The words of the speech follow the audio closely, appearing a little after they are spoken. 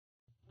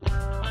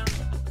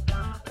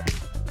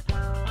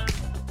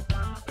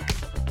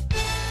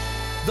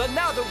the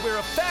Now That We're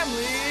a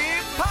Family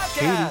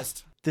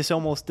podcast.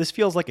 This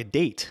feels like a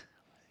date.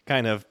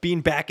 Kind of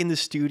being back in the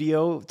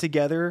studio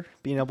together,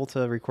 being able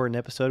to record an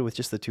episode with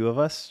just the two of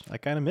us. I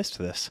kind of missed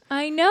this.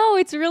 I know,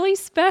 it's really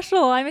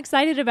special. I'm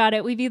excited about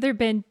it. We've either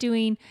been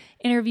doing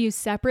interviews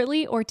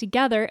separately or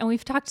together, and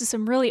we've talked to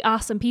some really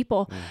awesome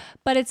people.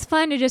 But it's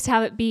fun to just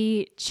have it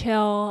be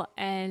chill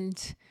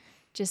and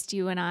just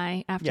you and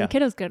I after the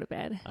kiddos go to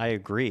bed. I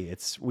agree.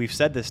 We've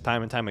said this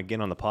time and time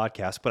again on the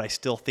podcast, but I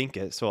still think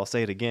it, so I'll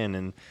say it again.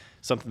 And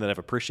something that I've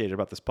appreciated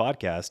about this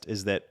podcast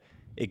is that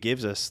it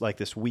gives us like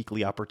this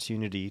weekly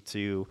opportunity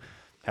to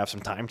have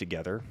some time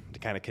together to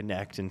kind of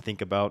connect and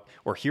think about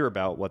or hear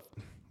about what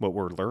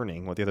we're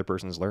learning, what the other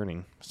person is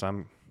learning.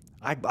 So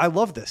I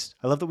love this.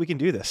 I love that we can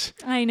do this.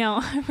 I know.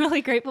 I'm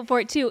really grateful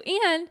for it too.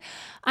 And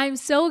I'm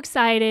so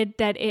excited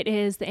that it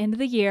is the end of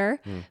the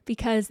year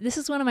because this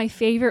is one of my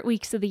favorite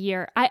weeks of the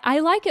year. I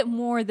like it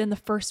more than the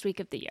first week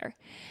of the year.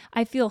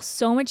 I feel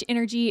so much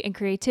energy and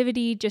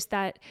creativity just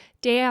that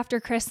day after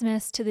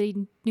Christmas to the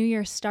New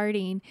Year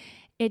starting.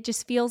 It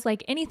just feels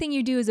like anything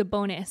you do is a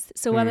bonus.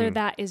 So whether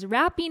that is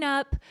wrapping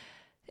up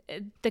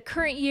the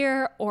current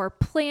year or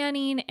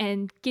planning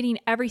and getting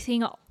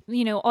everything,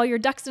 all your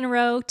ducks in a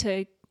row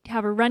to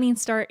have a running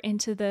start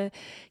into the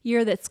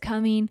year that's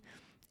coming,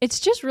 it's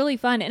just really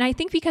fun. And I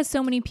think because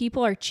so many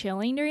people are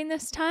chilling during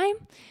this time,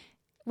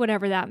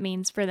 whatever that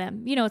means for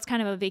them, it's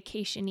kind of a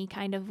vacation-y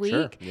kind of week.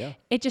 Sure, yeah.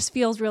 It just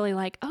feels really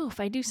like, if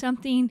I do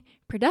something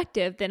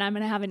productive, then I'm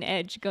going to have an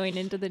edge going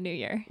into the new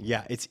year.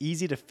 Yeah, it's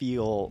easy to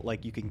feel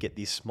like you can get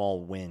these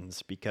small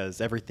wins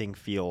because everything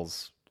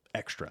feels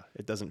extra.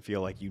 It doesn't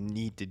feel like you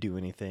need to do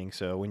anything.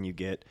 So when you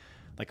get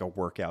like a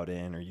workout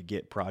in or you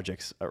get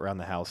projects around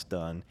the house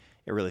done,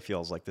 it really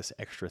feels like this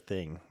extra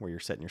thing where you're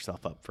setting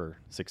yourself up for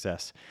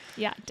success.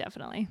 Yeah,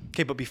 definitely.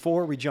 Okay, but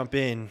before we jump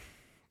in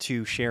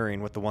to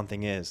sharing what the one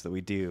thing is that we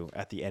do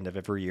at the end of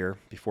every year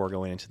before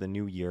going into the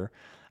new year,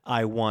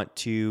 I want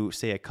to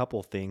say a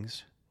couple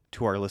things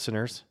to our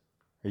listeners.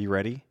 Are you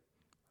ready?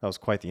 That was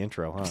quite the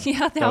intro, huh?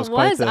 Yeah, that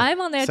was.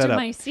 I'm on the edge of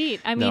my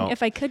seat. I mean,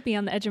 if I could be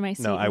on the edge of my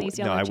seat in these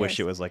yellow I chairs. wish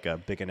it was like a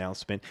big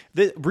announcement.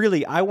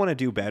 Really, I want to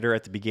do better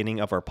at the beginning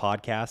of our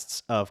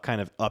podcasts of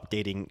kind of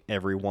updating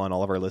everyone,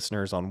 all of our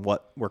listeners on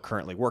what we're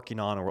currently working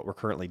on or what we're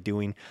currently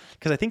doing.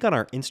 Because I think on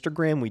our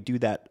Instagram, we do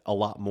that a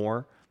lot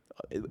more.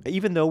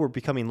 Even though we're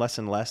becoming less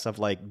and less of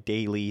like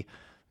daily,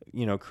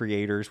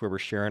 creators where we're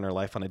sharing our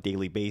life on a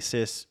daily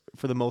basis,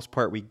 for the most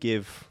part, we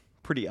give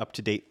pretty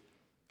up-to-date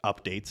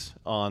updates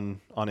on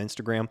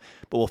Instagram,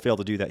 but we'll fail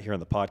to do that here on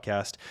the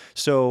podcast.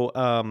 So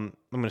I'm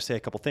going to say a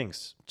couple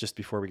things just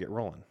before we get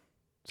rolling.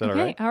 Is that all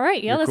right? All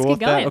right. Yeah, You're let's cool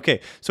get going. That? Okay.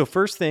 So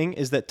first thing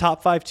is that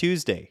Top 5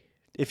 Tuesday.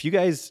 If you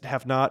guys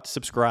have not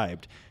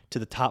subscribed to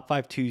the Top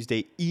 5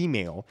 Tuesday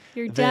email,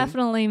 you're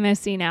definitely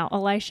missing out.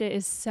 Elisha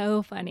is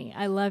so funny.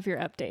 I love your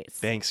updates.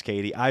 Thanks,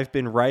 Katie. I've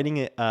been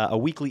writing a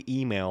weekly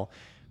email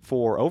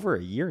for over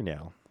a year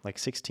now, like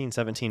 16,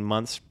 17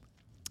 months,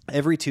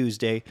 every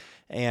Tuesday.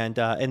 And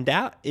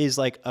that is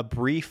like a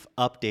brief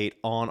update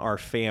on our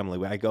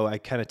family. I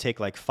kind of take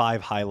like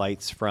 5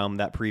 highlights from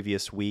that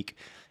previous week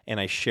and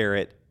I share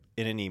it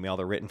in an email,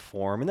 the written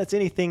form. And that's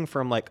anything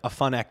from like a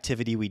fun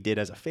activity we did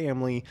as a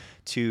family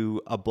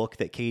to a book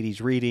that Katie's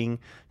reading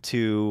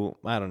to,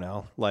 I don't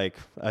know, like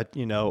a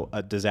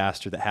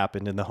disaster that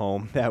happened in the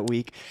home that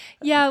week.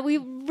 Yeah, we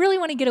really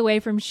want to get away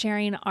from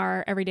sharing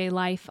our everyday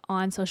life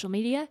on social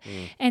media.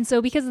 And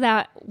so because of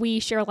that, we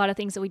share a lot of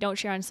things that we don't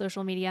share on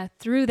social media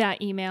through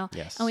that email.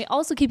 Yes. And we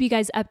also keep you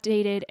guys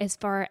updated as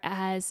far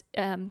as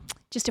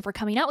just if we're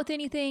coming out with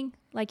anything,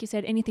 like you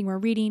said, anything we're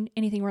reading,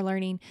 anything we're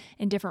learning,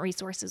 and different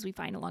resources we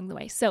find along the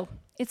way. So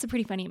it's a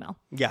pretty fun email.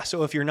 Yeah,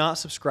 so if you're not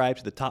subscribed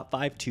to the Top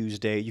 5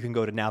 Tuesday, you can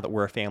go to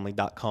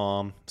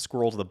nowthatwe'reafamily.com,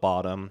 scroll to the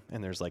bottom,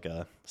 and there's like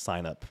a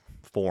sign-up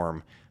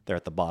form there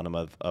at the bottom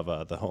of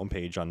the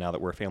homepage on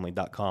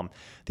nowthatwe'reafamily.com.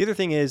 The other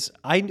thing is,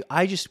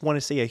 I just want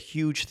to say a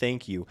huge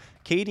thank you.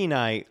 Katie and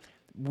I,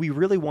 we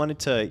really wanted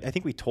to, I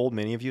think we told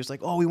many of you, it's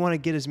like, we want to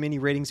get as many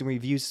ratings and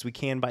reviews as we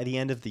can by the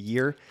end of the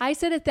year. I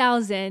said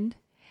 1,000.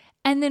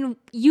 And then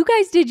you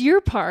guys did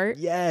your part.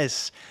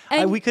 Yes.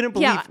 And we couldn't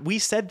believe we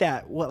said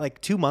that,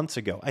 2 months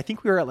ago. I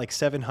think we were at like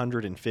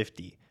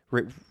 750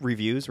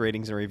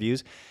 ratings and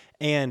reviews.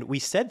 And we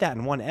said that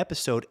in one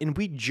episode and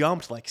we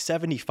jumped like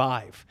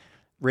 75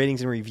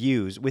 ratings and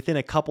reviews within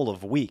a couple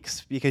of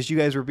weeks because you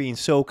guys were being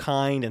so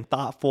kind and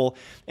thoughtful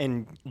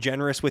and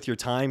generous with your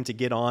time to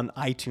get on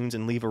iTunes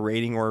and leave a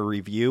rating or a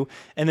review.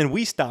 And then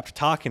we stopped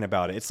talking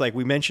about it. It's like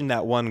we mentioned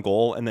that one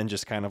goal and then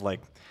just kind of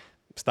like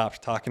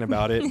stopped talking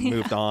about it and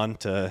moved on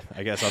to,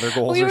 I guess, other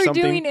goals or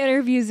something. We were doing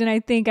interviews and I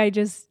think I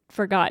just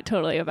forgot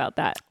totally about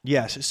that.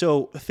 Yes.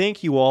 So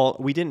thank you all.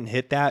 We didn't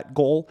hit that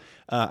goal.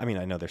 I mean,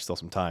 I know there's still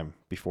some time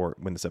before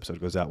when this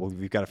episode goes out. Well,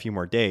 we've got a few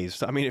more days.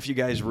 So, I mean, if you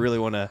guys really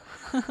want to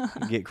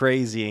get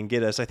crazy and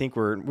get us, I think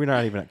we're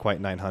not even at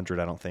quite 900,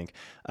 I don't think.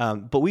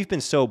 But we've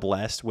been so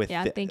blessed with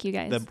thank you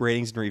guys. the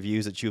ratings and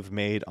reviews that you've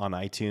made on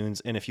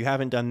iTunes. And if you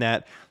haven't done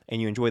that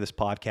and you enjoy this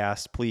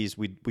podcast, please,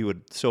 we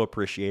would so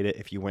appreciate it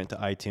if you went to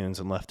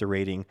iTunes and left a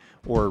rating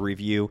or a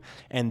review.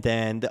 And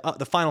then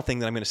the final thing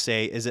that I'm going to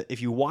say is that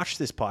if you watch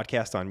this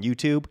podcast on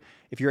YouTube,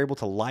 if you're able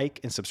to like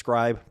and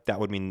subscribe, that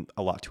would mean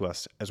a lot to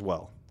us as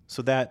well.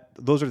 So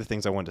those are the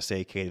things I wanted to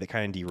say, Katie, that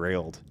kind of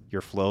derailed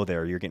your flow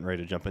there. You're getting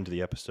ready to jump into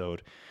the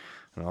episode.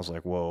 And I was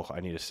like, whoa, I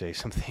need to say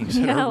some things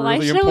that are really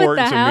Elisha important with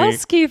the to me.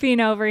 housekeeping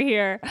over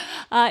here.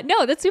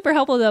 No, that's super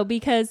helpful though,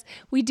 because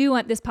we do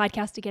want this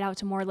podcast to get out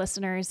to more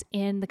listeners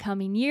in the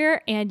coming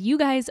year. And you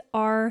guys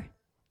are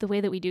the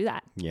way that we do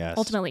that. Yes.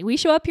 Ultimately, we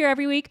show up here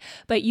every week,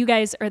 but you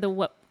guys are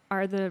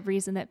the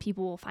reason that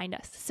people will find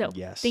us. So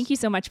Yes. thank you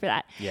so much for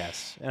that.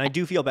 Yes. And I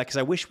do feel bad because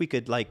I wish we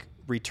could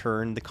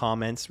return the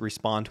comments,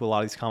 respond to a lot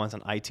of these comments on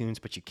iTunes,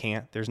 but you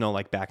can't. There's no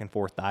back and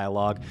forth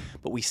dialogue,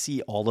 but we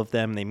see all of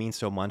them. They mean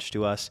so much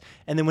to us.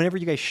 And then whenever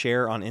you guys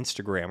share on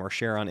Instagram or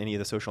share on any of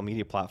the social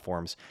media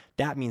platforms,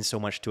 that means so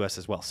much to us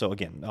as well. So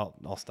again,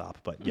 I'll stop,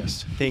 but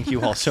yes, thank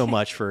you all so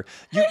much for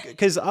you.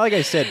 Because like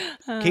I said,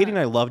 Katie and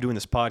I love doing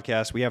this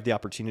podcast. We have the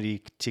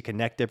opportunity to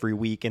connect every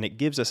week, and it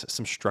gives us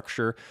some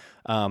structure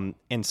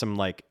and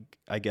some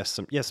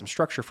some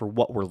structure for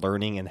what we're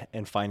learning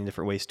and finding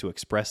different ways to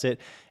express it.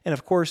 And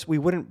of course, we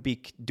wouldn't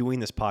be doing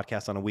this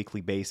podcast on a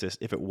weekly basis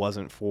if it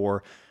wasn't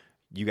for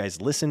you guys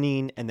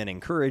listening and then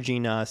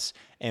encouraging us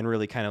and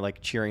really kind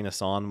of cheering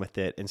us on with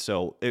it. And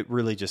so it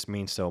really just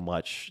means so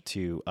much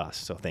to us.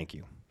 So thank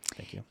you.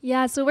 Thank you.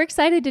 Yeah, so we're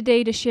excited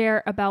today to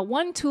share about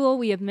one tool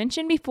we have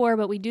mentioned before,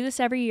 but we do this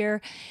every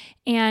year.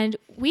 And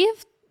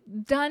we've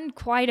done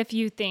quite a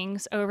few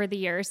things over the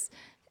years.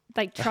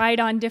 Tried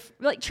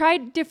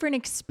different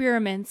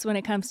experiments when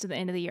it comes to the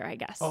end of the year, I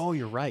guess. Oh,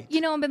 you're right.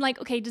 And been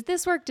like, okay, does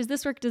this work? Does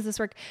this work? Does this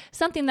work?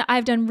 Something that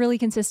I've done really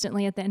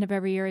consistently at the end of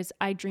every year is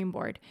I dream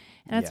board.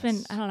 And that's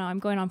been, I don't know, I'm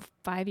going on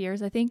 5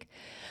 years, I think,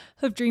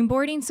 of dream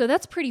boarding. So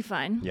that's pretty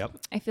fun. Yep.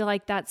 I feel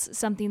like that's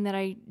something that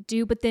I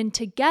do. But then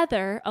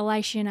together,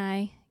 Elisha and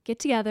I get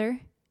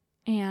together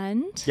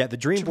and the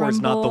dream board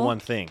is not the one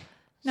thing.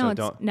 No,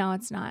 so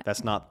it's not.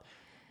 That's not.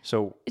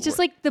 So it's just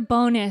the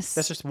bonus.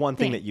 That's just one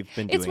thing that you've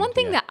been doing. It's one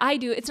thing that I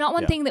do. It's not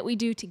one thing that we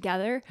do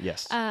together.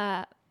 Yes.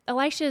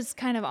 Elisha's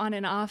kind of on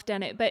and off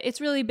done it, but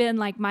it's really been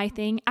my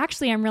thing.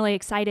 Actually, I'm really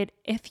excited.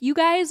 If you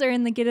guys are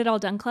in the Get It All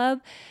Done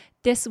Club,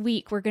 this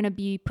week we're going to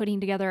be putting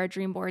together our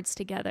dream boards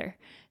together.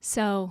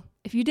 So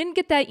if you didn't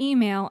get that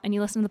email and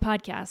you listen to the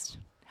podcast,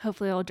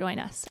 hopefully you'll join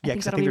us. Yeah,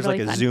 because I think there's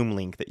really a fun. Zoom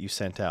link that you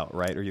sent out,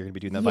 right? Or you're going to be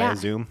doing that via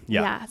Zoom?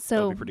 Yeah. So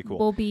that'll be pretty cool.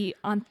 We'll be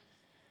on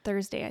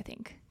Thursday, I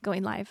think,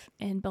 going live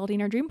and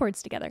building our dream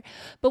boards together.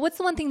 But what's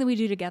the one thing that we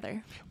do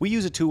together? We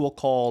use a tool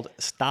called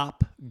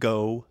Stop,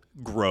 Go,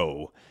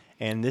 Grow.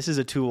 And this is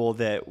a tool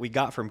that we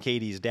got from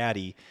Katie's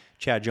daddy,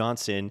 Chad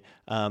Johnson.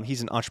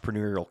 He's an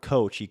entrepreneurial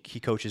coach. He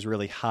coaches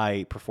really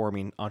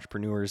high-performing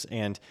entrepreneurs.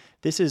 And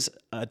this is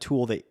a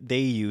tool that they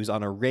use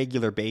on a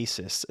regular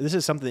basis. This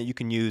is something that you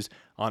can use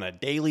on a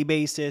daily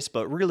basis,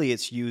 but really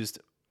it's used,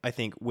 I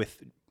think, with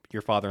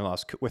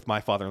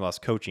my father-in-law's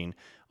coaching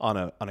on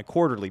a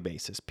quarterly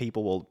basis.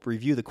 People will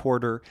review the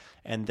quarter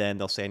and then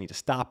they'll say, I need to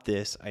stop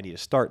this, I need to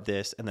start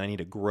this, and then I need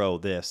to grow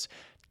this.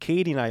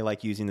 Katie and I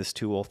like using this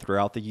tool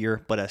throughout the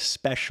year, but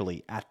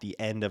especially at the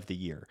end of the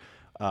year.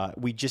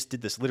 We just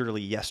did this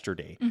literally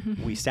yesterday.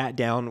 Mm-hmm. We sat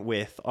down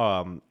with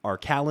our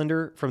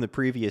calendar from the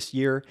previous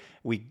year.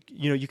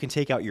 You can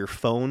take out your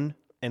phone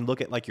and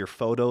look at your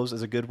photos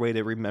as a good way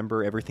to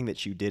remember everything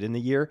that you did in the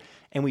year.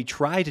 And we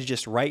try to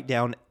just write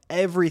down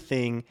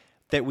everything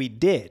that we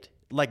did,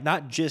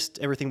 not just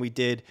everything we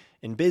did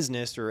in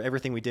business or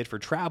everything we did for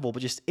travel,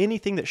 but just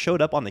anything that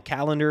showed up on the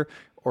calendar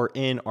or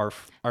in our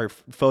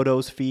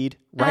photos feed,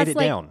 write it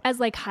down. As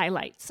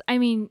highlights. I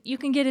mean, you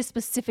can get as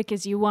specific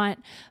as you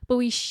want, but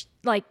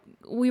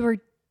we were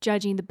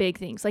judging the big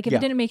things. If it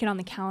didn't make it on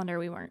the calendar,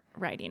 we weren't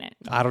writing it.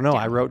 I don't know.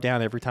 I wrote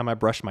down every time I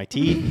brushed my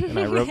teeth and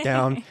I wrote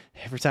down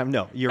every time.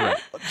 No, you're right.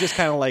 Just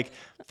kind of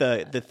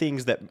the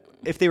things that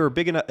if they were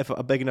if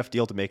a big enough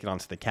deal to make it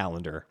onto the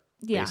calendar,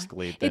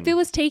 basically. Then, if it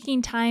was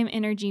taking time,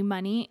 energy,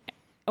 money,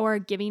 or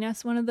giving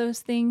us one of those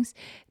things,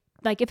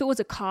 if it was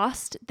a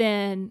cost,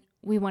 then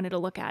we wanted to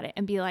look at it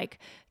and be like,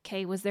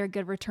 okay, was there a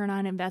good return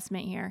on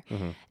investment here?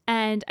 Mm-hmm.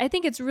 And I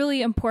think it's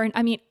really important.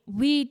 I mean,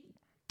 we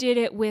did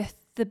it with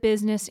the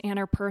business and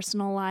our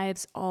personal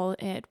lives all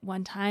at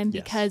one time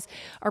because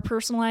our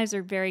personal lives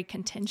are very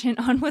contingent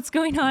on what's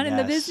going on in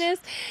the business.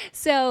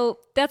 So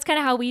that's kind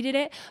of how we did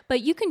it.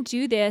 But you can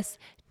do this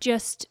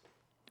just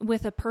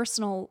with a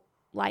personal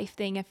life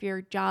thing if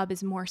your job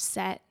is more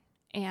set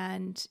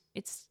and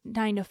it's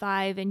 9 to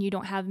 5 and you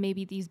don't have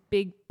maybe these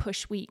big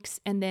push weeks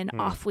and then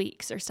off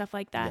weeks or stuff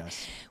like that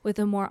with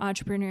a more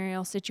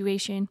entrepreneurial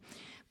situation.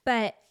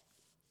 But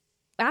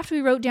after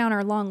we wrote down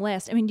our long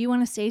list, I mean, do you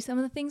want to say some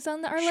of the things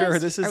on our list? Sure.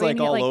 This is Are we like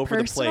gonna all get, over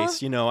personal? the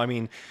place. I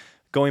mean,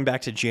 going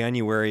back to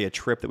January, a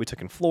trip that we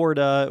took in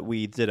Florida,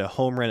 we did a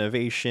home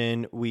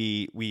renovation.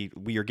 We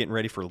are getting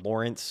ready for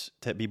Lawrence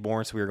to be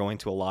born. So we were going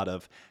to a lot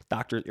of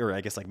doctors, or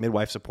I guess like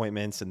midwife's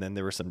appointments. And then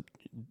there were some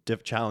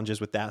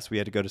challenges with that. So we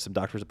had to go to some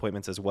doctor's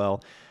appointments as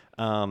well.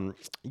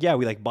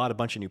 We like bought a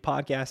bunch of new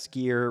podcast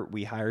gear.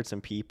 We hired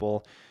some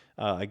people.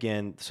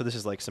 Again, so this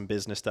is like some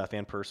business stuff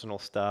and personal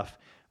stuff.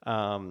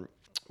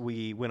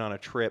 We went on a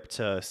trip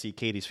to see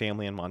Katie's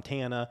family in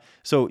Montana.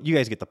 So you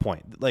guys get the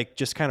point. Like,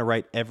 just kind of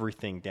write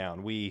everything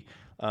down. We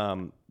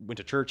went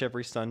to church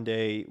every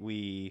Sunday.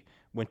 We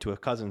went to a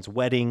cousin's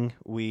wedding.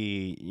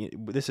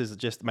 This is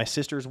just my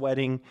sister's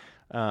wedding.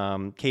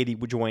 Katie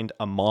joined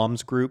a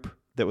mom's group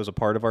that was a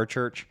part of our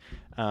church.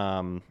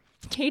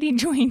 Katie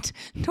joined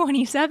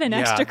 27 you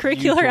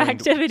extracurricular joined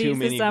activities too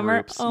many this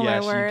summer. groups. Oh,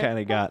 yes, my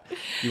word.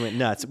 You went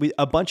nuts.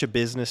 A bunch of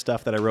business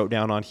stuff that I wrote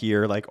down on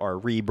here, like our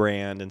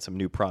rebrand and some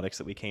new products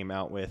that we came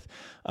out with.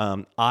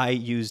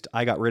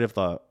 I got rid of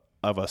a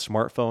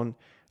smartphone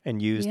and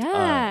used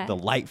the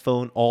light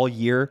phone all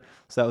year.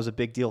 So that was a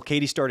big deal.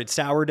 Katie started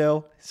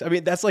sourdough. So, I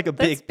mean, that's like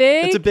That's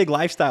it's a big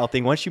lifestyle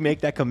thing. Once you make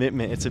that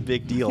commitment, it's a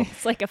big deal.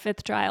 It's like a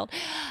fifth child.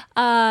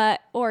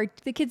 Or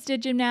the kids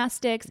did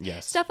gymnastics,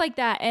 stuff like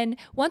that. And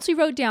once we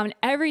wrote down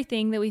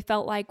everything that we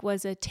felt like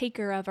was a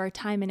taker of our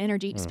time and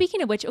energy.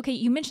 Speaking of which, okay,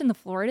 you mentioned the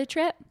Florida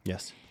trip.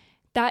 Yes.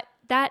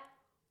 That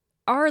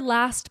our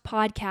last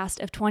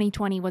podcast of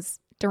 2020 was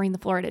during the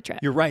Florida trip.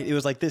 You're right. It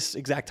was like this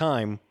exact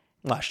time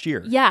last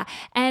year. Yeah.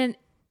 And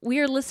we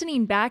were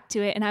listening back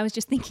to it and I was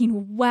just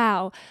thinking,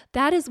 wow,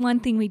 that is one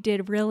thing we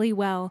did really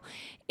well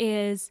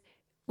is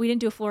we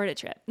didn't do a Florida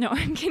trip. No,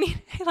 I'm kidding.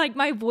 Like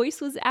my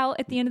voice was out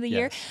at the end of the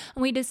year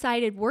and we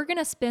decided we're going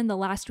to spend the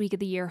last week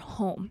of the year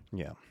home.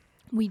 Yeah.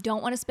 We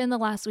don't want to spend the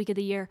last week of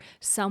the year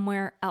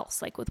somewhere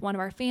else, like with one of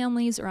our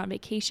families or on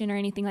vacation or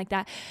anything like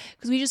that,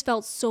 because we just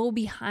felt so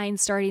behind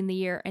starting the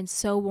year and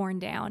so worn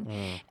down.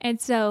 And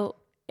so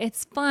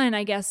it's fun,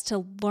 I guess,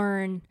 to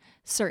learn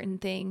certain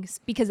things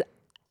because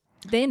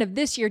the end of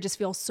this year just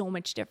feels so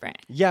much different.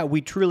 Yeah, we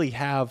truly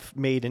have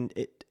made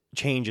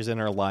changes in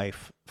our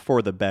life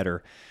for the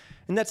better.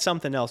 And that's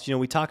something else.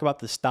 We talk about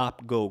the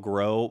stop, go,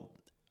 grow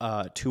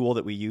tool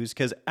that we use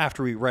because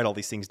after we write all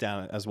these things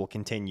down, as we'll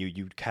continue,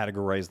 you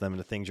categorize them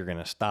into things you're going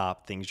to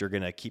stop, things you're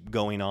going to keep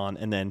going on,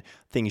 and then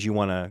things you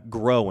want to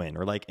grow in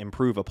or like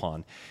improve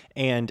upon.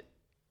 And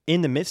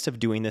in the midst of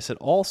doing this, it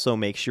also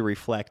makes you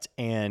reflect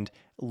and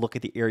look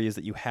at the areas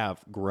that you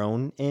have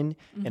grown in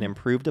and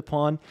improved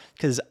upon.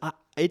 Because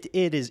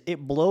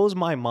it blows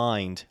my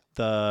mind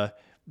the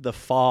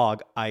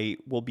fog I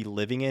will be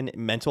living in,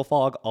 mental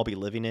fog I'll be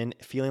living in,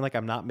 feeling like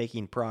I'm not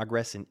making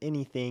progress in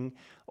anything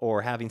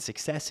or having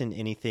success in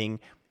anything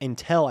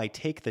until I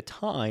take the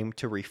time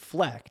to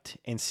reflect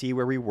and see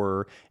where we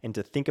were and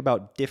to think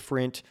about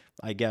different,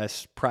 I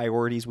guess,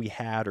 priorities we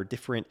had or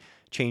different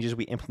changes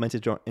we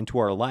implemented into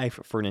our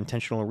life for an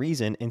intentional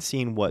reason and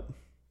seeing what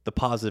the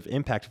positive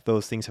impact of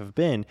those things have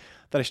been,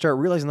 that I start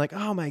realizing like,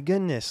 oh my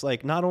goodness,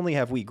 like not only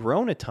have we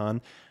grown a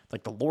ton,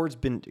 like the Lord's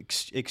been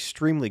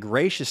extremely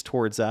gracious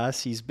towards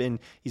us. He's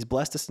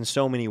blessed us in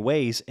so many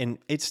ways. And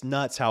it's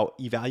nuts how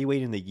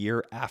evaluating the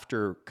year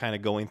after kind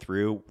of going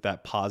through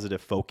that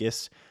positive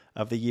focus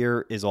of the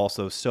year is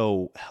also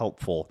so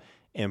helpful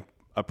in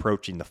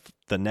approaching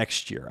the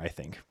next year, I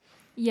think.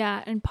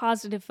 Yeah, and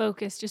positive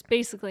focus just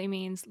basically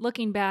means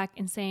looking back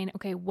and saying,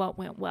 okay, what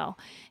went well?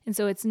 And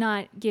so it's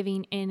not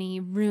giving any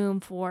room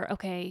for,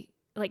 okay,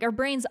 like our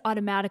brains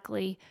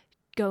automatically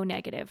go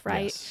negative,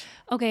 right? Yes.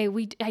 Okay,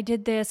 I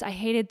did this, I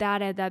hated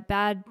that, I had that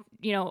bad,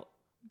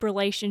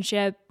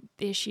 relationship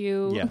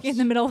issue in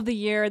the middle of the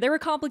year. There were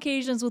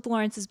complications with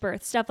Lawrence's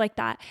birth, stuff like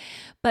that.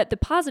 But the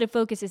positive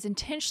focus is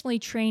intentionally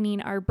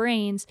training our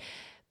brains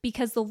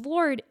because the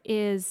Lord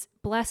is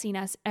blessing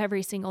us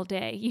every single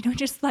day,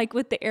 just like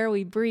with the air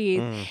we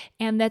breathe.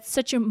 And that's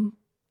such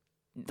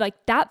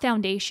that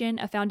foundation,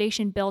 a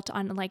foundation built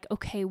on like,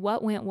 okay,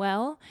 what went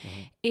well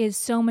is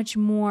so much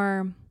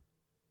more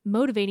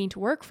motivating to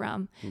work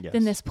from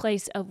than this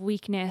place of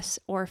weakness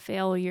or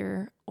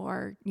failure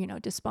or,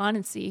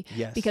 despondency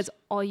because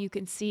all you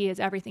can see is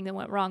everything that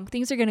went wrong.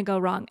 Things are going to go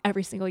wrong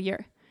every single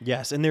year.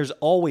 Yes. And there's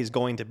always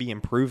going to be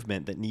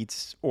improvement that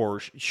needs or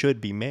should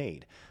be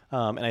made.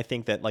 And I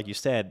think that, like you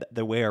said,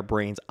 the way our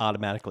brains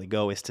automatically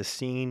go is to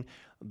seeing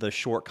the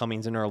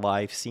shortcomings in our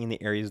life, seeing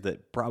the areas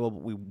that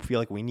probably we feel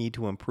like we need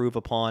to improve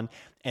upon,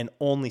 and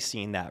only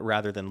seeing that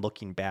rather than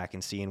looking back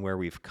and seeing where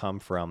we've come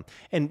from.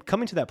 And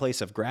coming to that place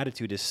of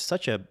gratitude is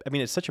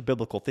it's such a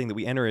biblical thing that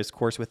we enter His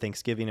course with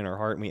thanksgiving in our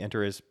heart, and we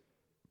enter His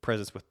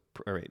presence with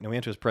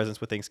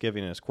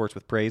thanksgiving and His courts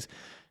with praise.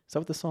 Is that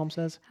what the Psalm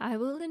says? I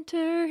will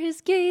enter His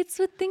gates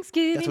with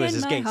thanksgiving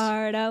in my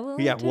heart.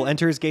 We'll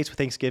enter His gates with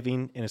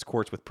thanksgiving and His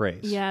courts with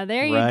praise. Yeah,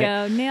 there you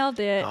go. Nailed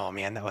it. Oh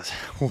man, that was.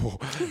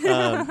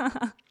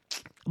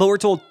 But we're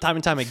told time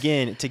and time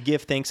again to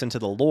give thanks unto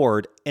the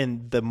Lord.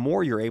 And the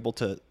more you're able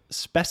to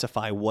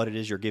specify what it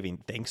is you're giving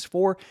thanks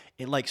for,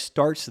 it like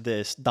starts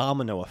this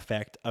domino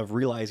effect of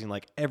realizing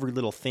like every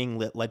little thing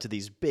led to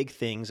these big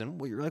things.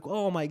 And you're like,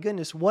 oh my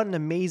goodness, what an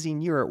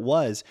amazing year it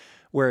was.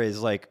 Whereas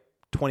like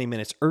 20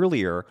 minutes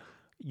earlier,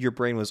 your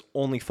brain was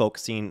only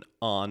focusing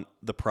on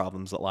the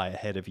problems that lie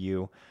ahead of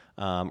you,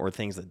 or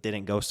things that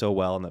didn't go so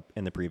well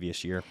in the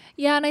previous year.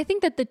 Yeah, and I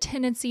think that the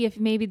tendency, if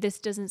maybe this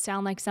doesn't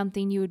sound like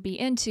something you would be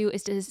into,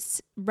 is to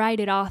write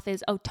it off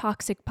as, oh,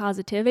 toxic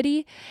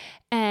positivity,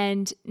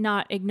 and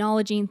not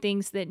acknowledging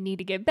things that need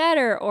to get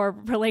better, or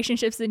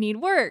relationships that need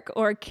work,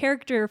 or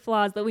character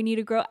flaws that we need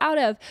to grow out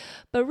of.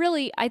 But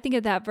really, I think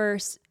of that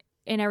verse,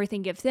 in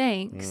everything give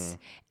thanks.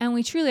 And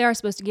we truly are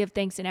supposed to give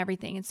thanks in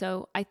everything. And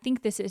so I think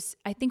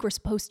we're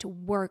supposed to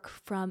work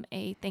from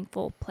a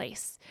thankful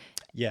place.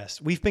 Yes,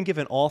 we've been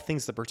given all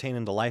things that pertain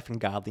unto life and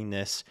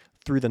godliness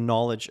through the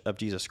knowledge of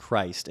Jesus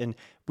Christ. And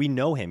we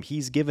know him.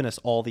 He's given us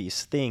all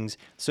these things.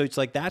 So it's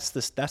like that's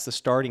the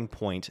starting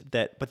point,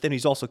 but then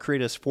he's also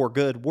created us for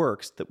good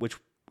works which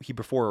he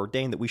before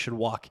ordained that we should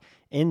walk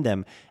in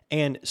them.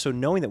 And so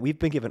knowing that we've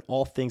been given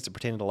all things that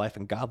pertain to life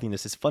and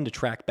godliness, is fun to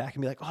track back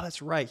and be like, oh,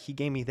 that's right. He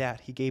gave me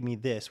that. He gave me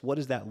this. What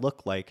does that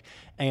look like?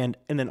 And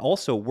then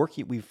also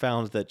working, we've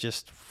found that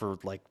just for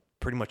like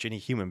pretty much any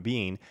human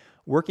being,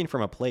 working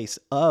from a place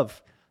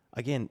of,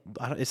 again,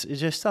 it's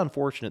just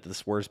unfortunate that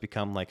this word has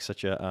become like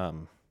such a,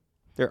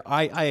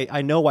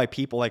 I know why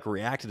people like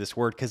react to this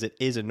word, because it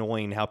is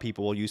annoying how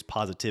people will use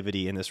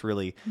positivity in this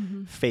really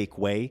fake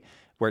way,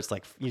 where it's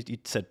like you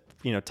said,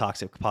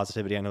 toxic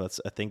positivity. I know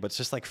that's a thing, but it's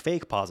just like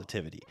fake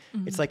positivity.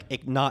 It's like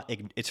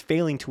it's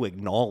failing to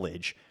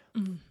acknowledge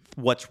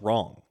what's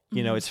wrong.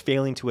 It's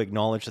failing to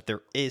acknowledge that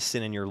there is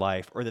sin in your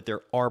life, or that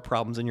there are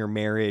problems in your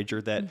marriage,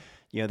 or that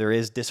there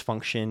is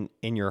dysfunction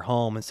in your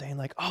home, and saying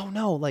like, oh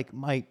no, like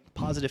my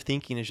positive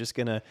thinking is just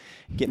gonna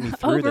get me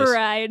through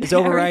override this. It's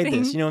override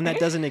everything. this, and that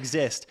doesn't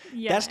exist.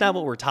 Yeah. That's not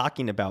what we're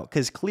talking about,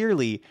 because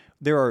clearly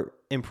there are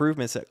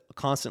improvements that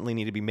constantly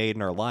need to be made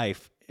in our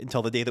life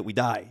until the day that we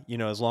die.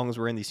 As long as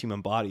we're in these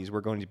human bodies,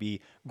 we're going to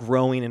be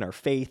growing in our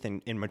faith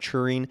and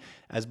maturing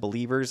as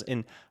believers.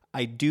 And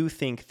I do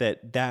think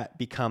that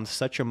becomes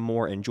such a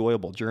more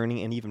enjoyable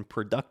journey, and even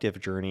productive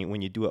journey,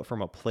 when you do it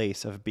from a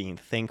place of being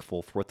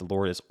thankful for what the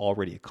Lord has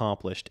already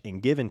accomplished and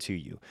given to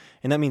you.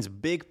 And that means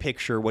big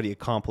picture, what he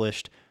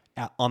accomplished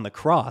on the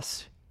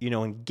cross,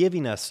 and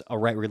giving us a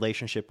right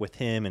relationship with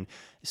him and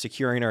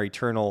securing our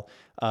eternal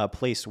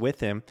place with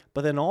him.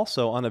 But then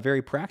also on a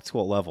very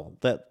practical level,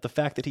 that the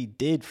fact that he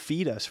did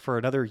feed us for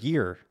another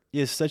year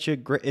is such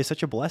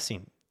a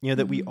blessing.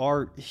 That we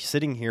are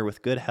sitting here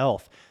with good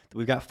health, that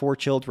we've got 4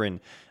 children.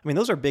 I mean,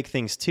 those are big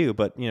things too,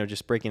 but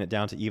just breaking it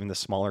down to even the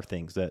smaller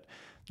things, that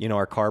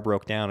our car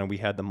broke down and we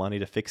had the money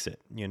to fix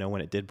it,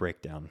 when it did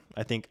break down.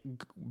 I think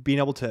being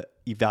able to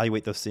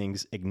evaluate those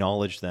things,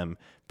 acknowledge them,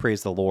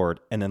 praise the Lord,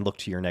 and then look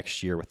to your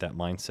next year with that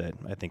mindset,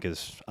 I think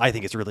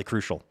it's really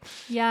crucial.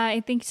 Yeah,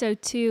 I think so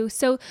too.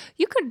 So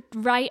you could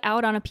write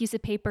out on a piece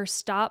of paper,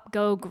 stop,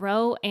 go,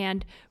 grow,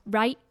 and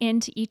write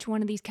into each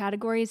one of these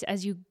categories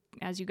as you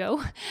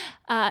go.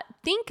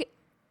 Think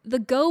the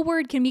go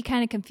word can be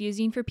kind of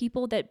confusing for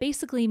people. That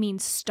basically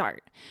means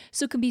start.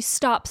 So it could be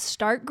stop,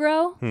 start,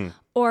 grow,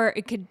 or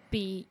it could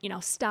be,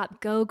 stop,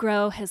 go,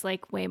 grow has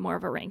like way more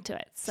of a ring to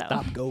it. So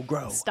Stop, go,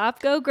 grow. Stop,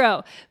 go,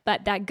 grow.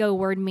 But that go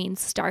word means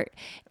start.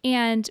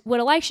 And what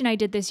Elisha and I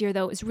did this year,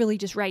 though, is really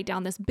just write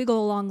down this big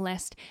old long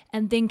list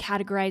and then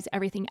categorize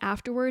everything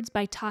afterwards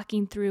by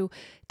talking through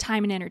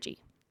time and energy.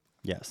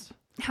 Yes.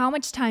 How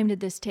much time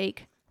did this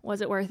take? Was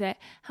it worth it?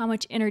 How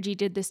much energy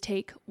did this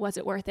take? Was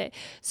it worth it?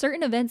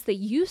 Certain events that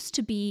used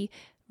to be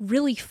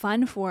really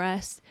fun for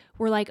us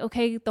were like,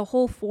 okay, the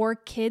whole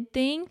 4-kid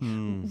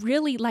thing,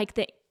 really like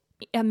the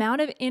amount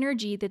of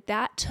energy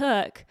that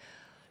took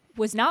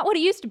was not what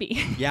it used to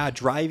be. Yeah,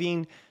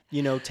 driving,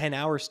 10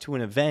 hours to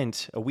an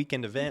event, a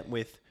weekend event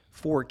with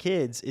 4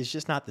 kids is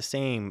just not the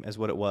same as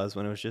what it was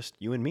when it was just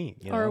you and me.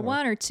 Or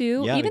 1 or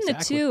 2, Yeah, even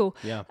exactly. the 2,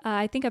 Yeah.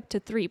 I think up to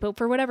 3. But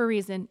for whatever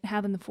reason,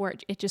 having the 4,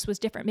 it just was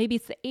different. Maybe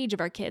it's the age of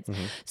our kids.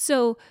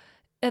 So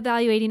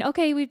evaluating,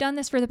 okay, we've done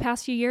this for the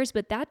past few years,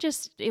 but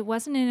it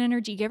wasn't an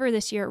energy giver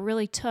this year. It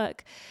really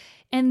took.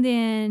 And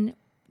then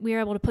we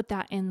were able to put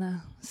that in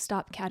the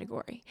stop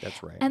category.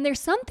 That's right. And there's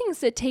some things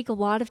that take a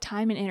lot of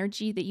time and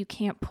energy that you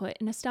can't put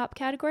in a stop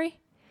category.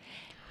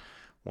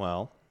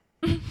 Well,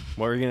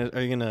 what are you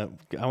gonna?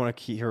 I want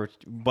to hear.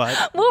 But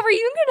What were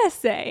you gonna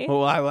say?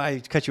 well, I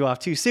cut you off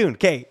too soon.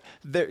 Okay,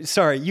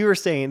 sorry. You were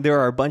saying there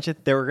are going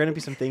to be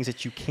some things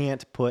that you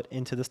can't put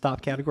into the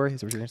stop category.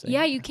 Is what you're gonna say?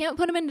 Yeah, you can't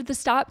put them into the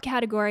stop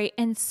category.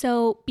 And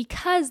so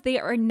because they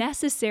are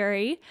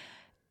necessary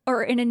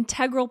or an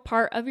integral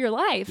part of your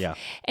life. Yeah.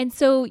 And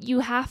so you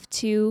have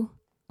to,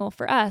 well,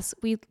 for us,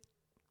 we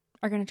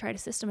are going to try to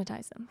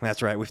systematize them.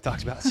 That's right. We've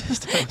talked about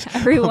systems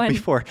Everyone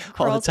before all the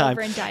crawls time.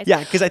 over and dies. Yeah,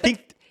 because I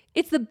think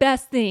It's the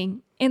best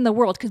thing in the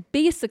world because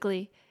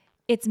basically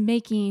it's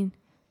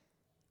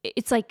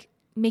like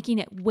making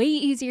it way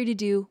easier to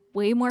do,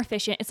 way more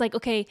efficient. It's like,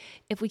 okay,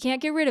 if we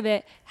can't get rid of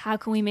it, how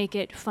can we make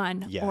it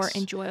fun Yes. or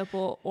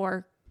enjoyable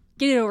or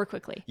get it over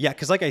quickly? Yeah,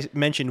 because like I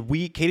mentioned,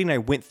 Katie and I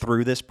went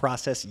through this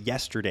process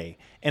yesterday,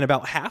 and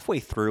about halfway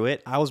through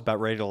it, I was about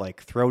ready to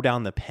like throw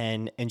down the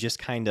pen and just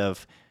kind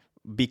of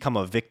become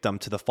a victim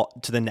to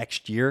the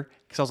next year,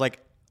 because I was like,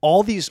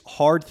 all these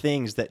hard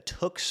things that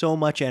took so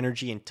much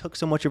energy and took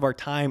so much of our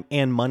time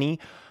and money,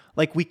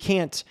 like we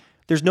can't.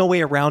 There's no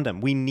way around them.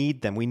 We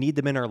need them. We need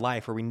them in our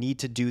life, or we need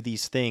to do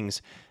these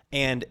things,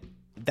 and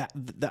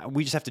that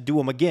we just have to do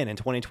them again in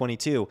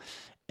 2022.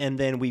 And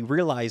then we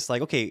realized,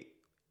 like, okay,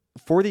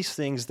 for these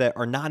things that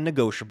are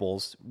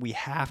non-negotiables, we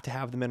have to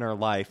have them in our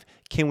life.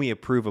 Can we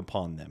improve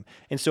upon them?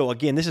 And so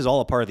again, this is all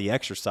a part of the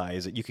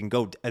exercise. You can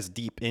go as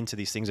deep into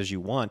these things as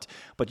you want,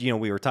 but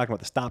we were talking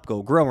about the stop,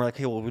 go, grow. And we're like,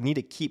 okay, well, we need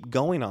to keep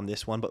going on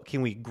this one, but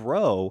can we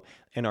grow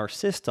in our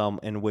system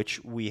in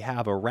which we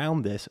have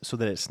around this so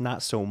that it's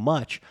not so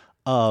much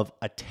of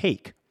a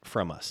take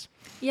from us?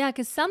 Yeah,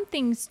 because some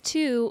things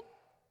too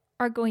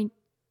are going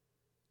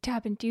to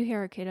happen. Do you hear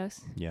our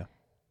kiddos? Yeah.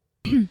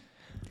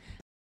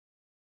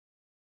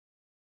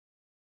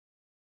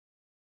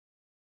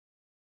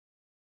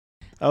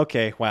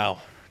 Okay, wow.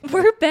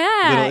 We're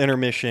back. Little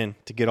intermission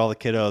to get all the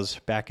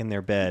kiddos back in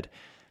their bed.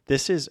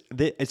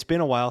 It's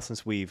been a while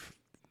since we've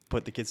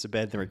put the kids to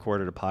bed and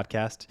recorded a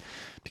podcast,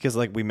 because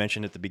like we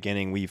mentioned at the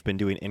beginning, we've been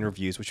doing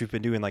interviews, which we've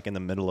been doing like in the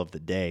middle of the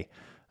day.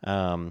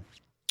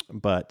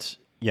 But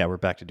yeah, we're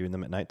back to doing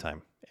them at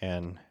nighttime.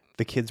 And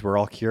the kids were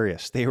all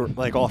curious. They were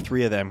like, all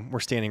three of them were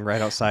standing right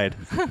outside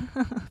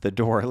the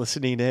door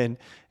listening in,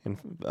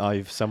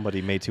 and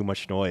somebody made too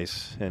much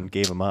noise and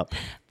gave them up.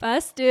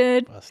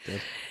 Busted.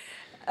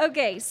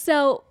 Okay,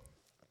 so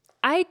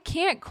I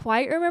can't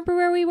quite remember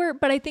where we were,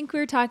 but I think we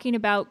were talking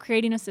about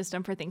creating a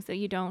system for things that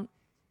you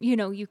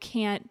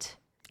can't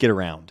Get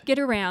around.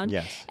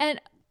 Yes.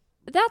 And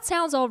that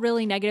sounds all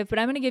really negative, but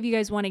I'm going to give you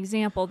guys one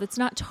example that's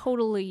not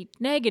totally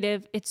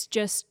negative. It's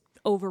just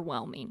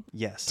overwhelming.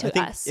 Yes, to I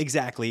think us.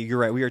 exactly. You're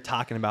right. We were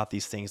talking about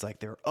these things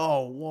like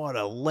what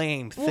a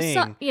lame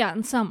thing.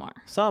 And some are.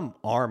 Some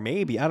are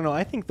maybe. I don't know.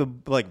 I think the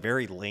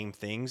very lame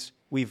things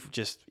we've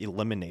just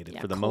eliminated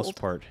for the most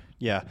part.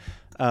 Yeah.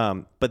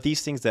 But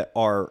these things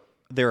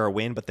they're a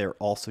win, but they're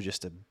also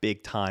just a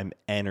big time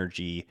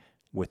energy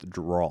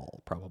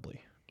withdrawal,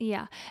 probably.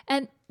 Yeah.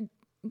 And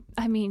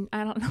I mean,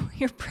 I don't know,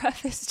 your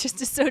preface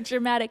just is so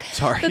dramatic.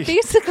 Sorry. But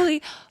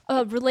basically,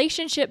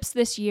 relationships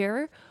this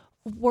year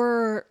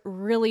were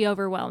really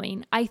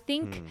overwhelming. I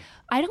think,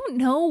 I don't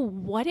know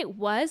what it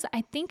was.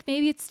 I think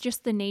maybe it's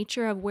just the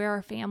nature of where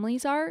our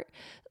families are.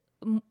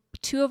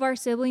 Two of our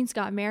siblings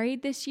got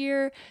married this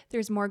year.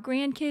 There's more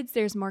grandkids.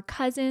 There's more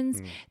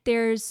cousins.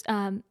 There's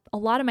a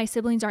lot of my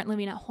siblings aren't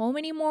living at home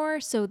anymore,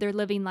 so they're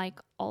living like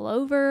all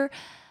over.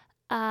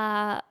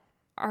 I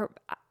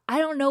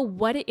don't know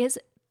what it is,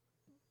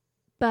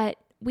 but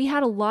we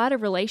had a lot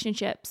of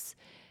relationships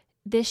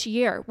this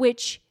year,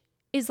 which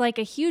is like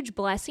a huge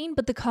blessing,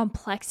 but the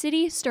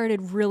complexity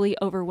started really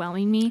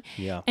overwhelming me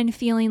and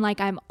feeling like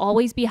I'm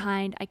always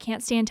behind. I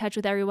can't stay in touch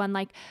with everyone.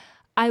 Like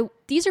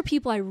these are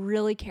people I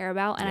really care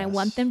about, and I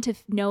want them to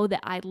know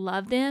that I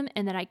love them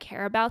and that I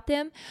care about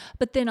them.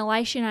 But then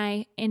Elisha and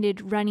I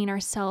ended up running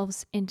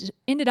ourselves into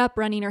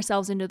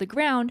the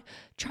ground,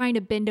 trying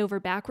to bend over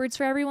backwards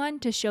for everyone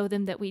to show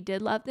them that we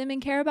did love them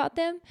and care about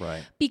them.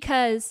 Right.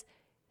 Because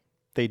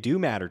they do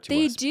matter to us.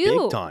 They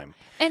do. Big time.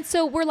 And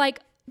so we're like,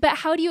 but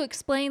how do you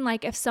explain,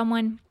 like, if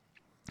someone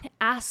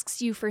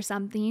asks you for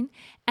something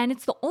and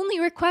it's the only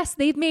request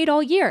they've made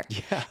all year,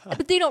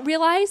 but they don't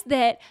realize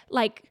that,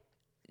 like,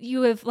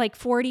 you have like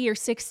 40 or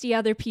 60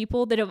 other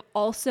people that have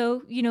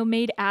also,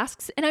 made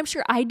asks. And I'm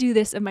sure I do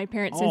this of my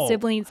parents and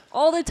siblings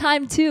all the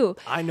time too.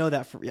 I know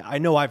that. I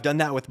know I've done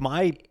that with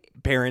my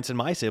parents and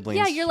my siblings.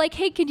 Yeah, you're like,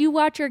 hey, could you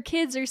watch our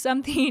kids or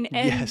something?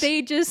 And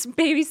they just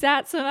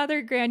babysat some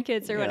other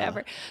grandkids or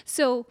whatever.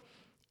 So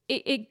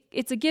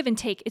it's a give and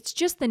take. It's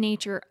just the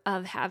nature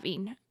of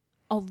having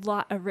a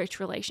lot of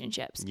rich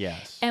relationships.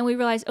 Yes. And we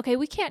realized, okay,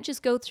 we can't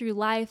just go through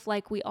life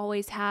like we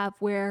always have,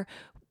 where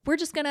we're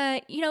just going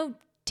to,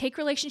 take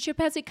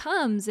relationship as it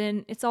comes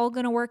and it's all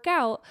going to work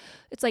out.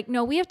 It's like,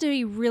 no, we have to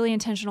be really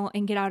intentional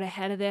and get out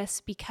ahead of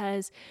this,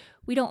 because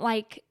we don't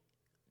like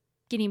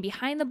getting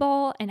behind the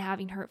ball and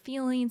having hurt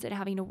feelings and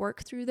having to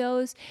work through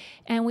those.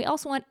 And we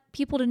also want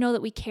people to know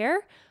that we care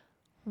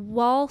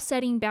while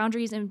setting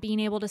boundaries and being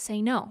able to say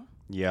no.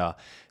 Yeah,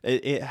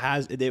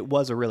 it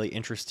was a really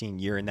interesting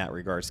year in that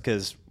regards,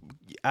 because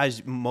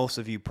as most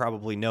of you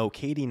probably know,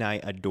 Katie and I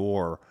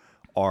adore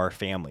our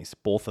families,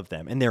 both of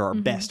them, and they're our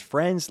best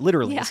friends.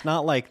 Literally, it's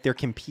not like they're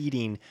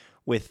competing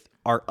with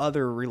our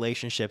other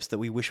relationships that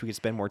we wish we could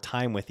spend more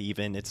time with.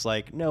 Even it's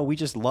like, no, we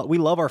just we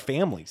love our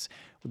families.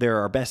 They're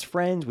our best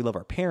friends. We love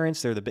our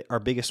parents. They're our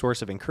biggest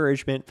source of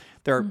encouragement.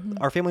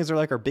 Our families are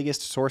like our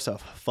biggest source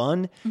of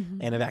fun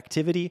and of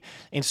activity.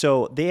 And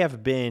so they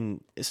have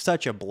been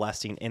such a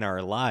blessing in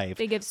our life.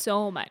 They give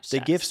so much. They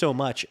give so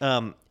much.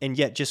 And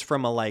yet just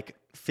from a like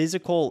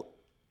physical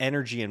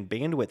energy and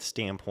bandwidth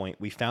standpoint,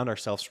 we found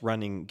ourselves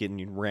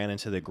getting ran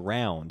into the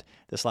ground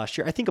this last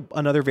year. I think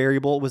another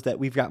variable was that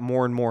we've got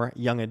more and more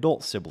young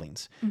adult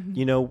siblings.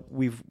 You know,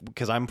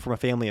 because I'm from a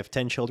family of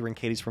 10 children,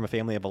 Katie's from a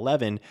family of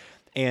 11,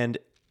 and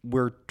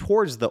we're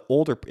towards the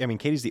older, I mean,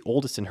 Katie's the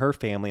oldest in her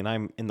family, and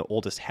I'm in the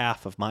oldest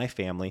half of my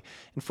family.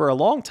 And for a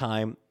long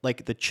time,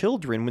 like the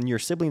children, when your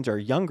siblings are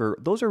younger,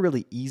 those are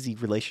really easy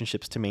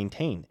relationships to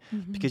maintain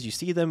because you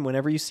see them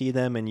whenever you see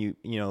them, and you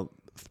know,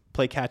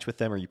 play catch with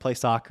them or you play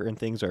soccer and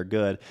things are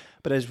good.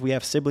 But as we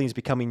have siblings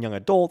becoming young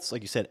adults,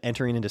 like you said,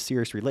 entering into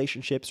serious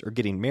relationships or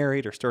getting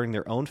married or starting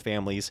their own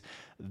families,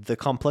 the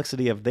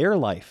complexity of their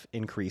life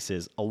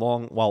increases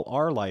while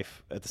our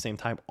life at the same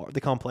time,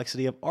 the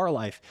complexity of our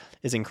life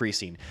is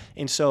increasing.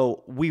 And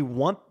so we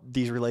want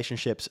these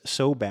relationships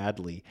so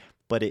badly,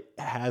 but it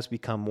has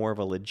become more of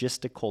a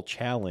logistical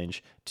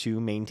challenge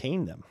to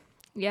maintain them.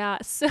 Yeah.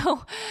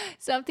 So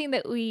something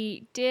that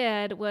we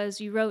did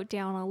was you wrote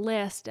down a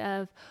list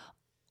of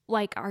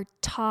like our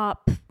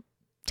top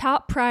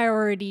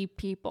priority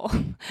people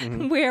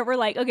where we're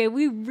like, okay,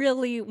 we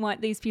really want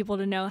these people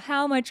to know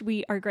how much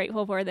we are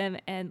grateful for them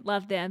and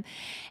love them.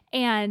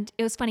 And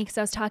it was funny because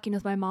I was talking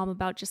with my mom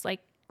about just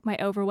like my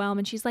overwhelm,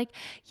 and she's like,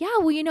 yeah,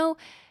 well, you know,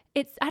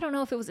 I don't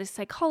know if it was a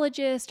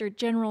psychologist or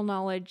general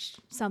knowledge,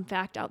 some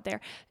fact out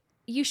there,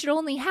 you should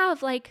only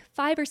have like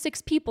 5 or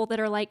 6 people that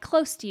are like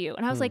close to you.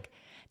 And I was like,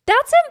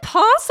 that's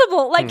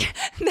impossible. Like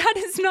that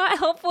is not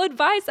helpful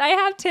advice. I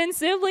have 10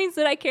 siblings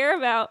that I care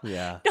about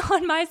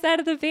on my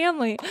side of the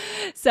family.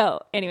 So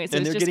anyways, and it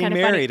was they're just getting kind of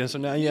married. funny. And so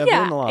now you have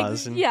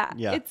in-laws.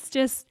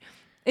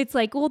 It's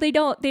like, well, they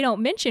don't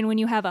mention when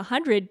you have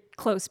 100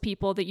 close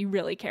people that you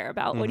really care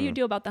about. What do you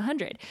do about the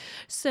 100?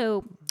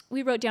 So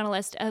we wrote down a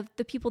list of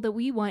the people that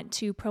we want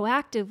to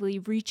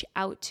proactively reach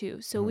out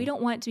to. So we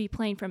don't want to be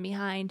playing from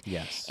behind.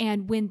 Yes.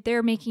 And when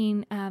they're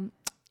making,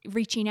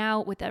 reaching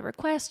out with a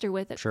request or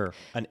with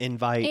an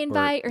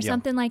invite or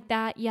something like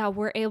that. Yeah.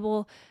 We're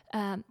able,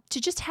 to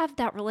just have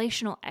that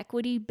relational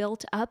equity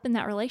built up in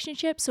that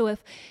relationship. So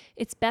if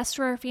it's best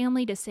for our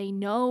family to say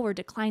no or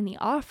decline the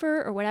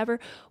offer or whatever,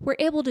 we're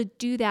able to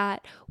do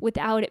that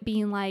without it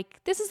being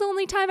like, this is the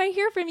only time I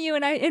hear from you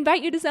and I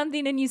invite you to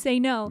something and you say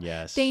no.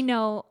 Yes. They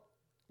know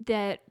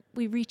that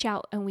we reach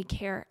out and we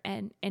care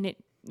and it,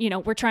 you know,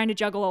 we're trying to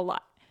juggle a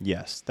lot.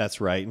 Yes,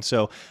 that's right. And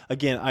so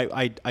again,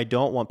 I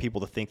don't want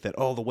people to think that,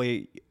 the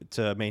way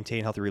to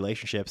maintain healthy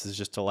relationships is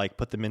just to like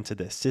put them into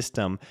this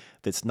system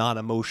that's not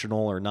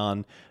emotional or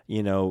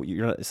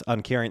you're not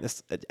uncaring.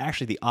 It's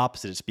actually the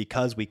opposite. It's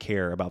because we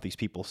care about these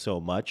people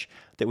so much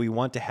that we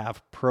want to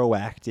have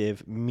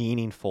proactive,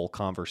 meaningful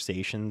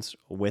conversations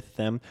with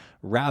them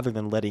rather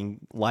than letting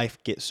life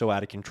get so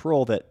out of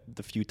control that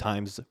the few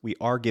times we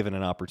are given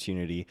an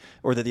opportunity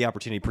or that the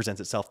opportunity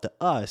presents itself to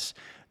us,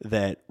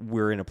 that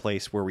we're in a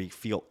place where we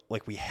feel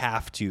like we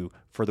have to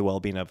for the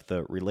well-being of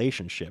the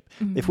relationship.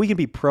 If we can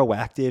be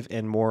proactive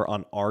and more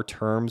on our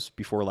terms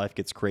before life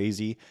gets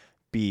crazy,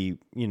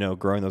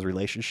 growing those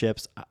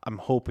relationships, I'm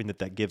hoping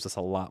that gives us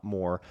a lot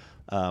more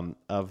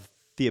of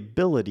the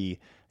ability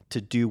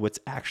to do what's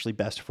actually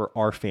best for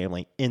our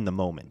family in the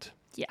moment.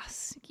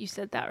 Yes, you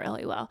said that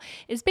really well.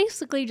 It's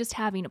basically just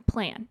having a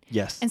plan.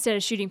 Yes. Instead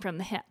of shooting from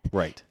the hip.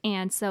 Right.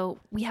 And so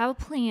we have a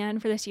plan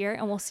for this year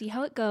and we'll see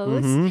how it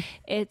goes.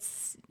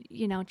 It's,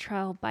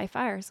 trial by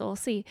fire, so we'll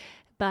see.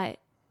 But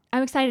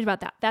I'm excited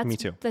about that. Me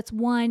too. That's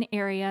one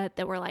area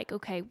that we're like,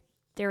 okay,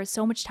 there was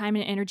so much time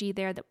and energy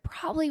there that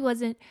probably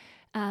wasn't,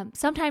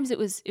 sometimes it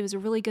was a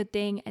really good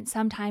thing. And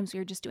sometimes we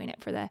were just doing it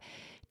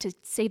to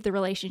save the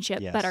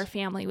relationship, but our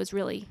family was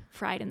really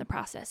fried in the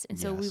process. And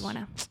so we want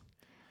to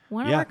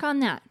work on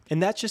that.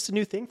 And that's just a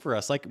new thing for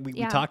us. Like we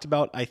talked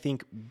about, I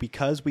think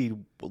because we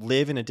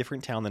live in a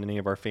different town than any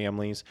of our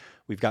families,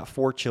 we've got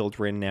 4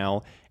 children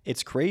now.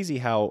 It's crazy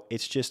how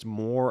it's just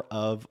more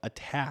of a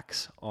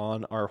tax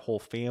on our whole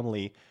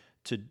family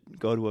to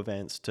go to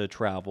events, to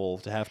travel,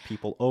 to have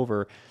people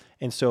over.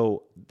 And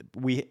so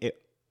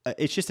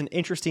it's just an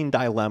interesting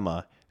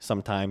dilemma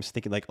sometimes,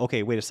 thinking like,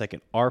 okay, wait a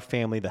second, our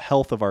family, the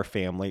health of our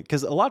family,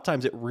 because a lot of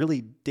times it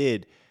really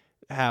did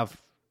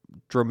have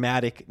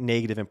dramatic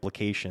negative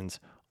implications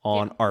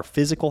on our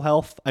physical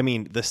health. I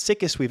mean, the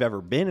sickest we've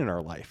ever been in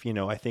our life,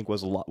 I think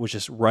was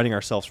just running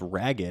ourselves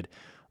ragged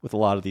with a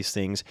lot of these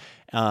things.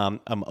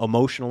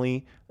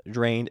 Emotionally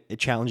drained,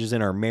 challenges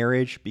in our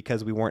marriage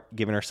because we weren't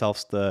giving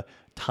ourselves the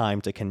time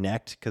to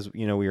connect because,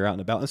 we were out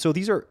and about. And so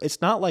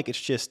it's not like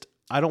it's just,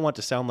 I don't want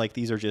to sound like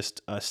these are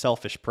just a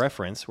selfish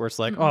preference where it's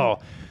like,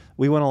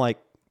 we want to like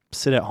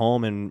sit at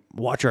home and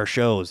watch our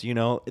shows.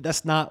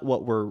 That's not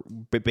what we're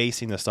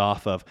basing this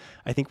off of.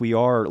 I think we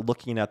are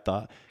looking at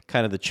the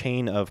kind of the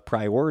chain of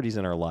priorities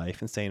in our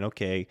life and saying,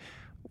 okay,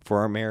 for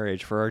our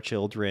marriage, for our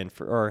children,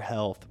 for our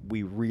health,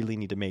 we really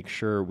need to make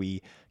sure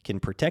we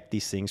can protect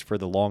these things for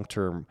the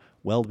long-term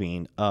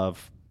well-being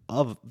of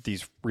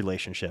these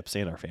relationships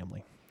and our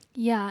family.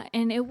 Yeah.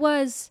 And it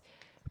was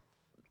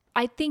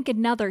I think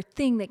another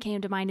thing that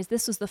came to mind is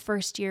this was the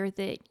first year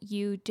that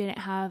you didn't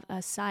have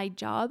a side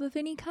job of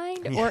any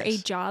kind or a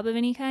Yes. job of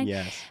any kind,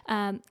 Yes.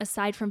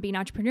 aside from being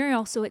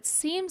entrepreneurial. So it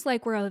seems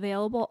like we're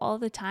available all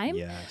the time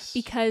Yes.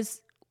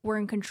 because we're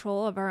in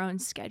control of our own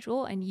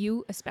schedule, and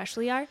you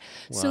especially are.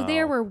 So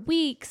there Wow. were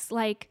weeks,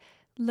 like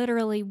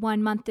literally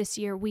 1 month this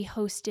year, we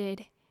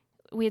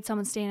had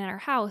someone staying at our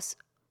house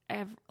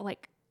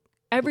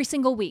every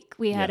single week.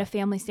 We had Yeah. a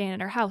family staying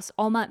at our house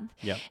all month.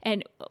 Yep.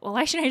 And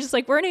Elisha and I just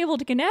weren't able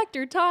to connect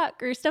or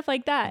talk or stuff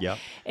like that. Yep.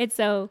 And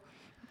so,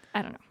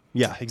 I don't know.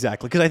 Yeah,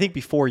 exactly. Because I think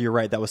before, you're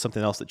right, that was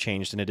something else that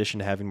changed in addition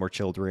to having more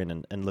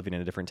children and living in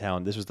a different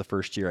town. This was the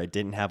first year I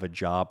didn't have a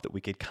job that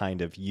we could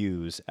kind of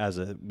use as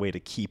a way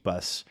to keep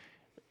us,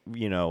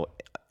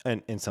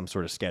 in some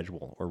sort of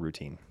schedule or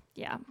routine.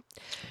 Yeah.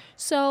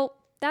 So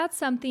that's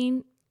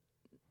something.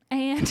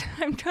 And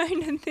I'm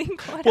trying to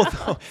think what else.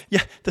 Well,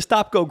 yeah, the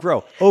stop, go,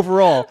 grow.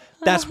 Overall,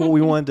 that's what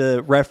we wanted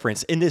to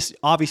reference. And this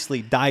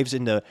obviously dives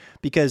into,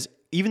 because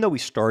even though we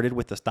started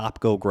with the stop,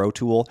 go, grow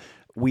tool,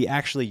 we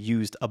actually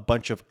used a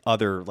bunch of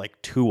other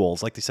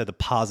tools. Like they said, the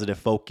positive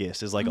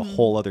focus is a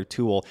whole other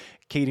tool.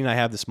 Katie and I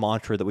have this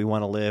mantra that we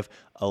want to live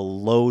a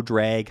low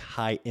drag,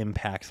 high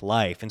impact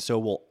life. And so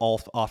we'll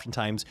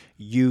oftentimes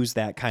use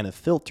that kind of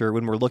filter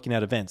when we're looking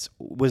at events.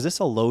 Was this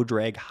a low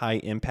drag, high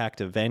impact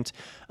event?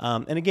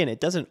 And again, it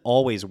doesn't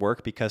always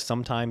work because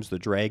sometimes the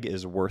drag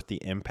is worth the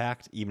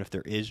impact, even if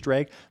there is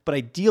drag. But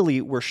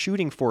ideally, we're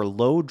shooting for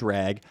low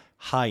drag,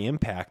 high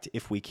impact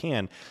if we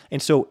can.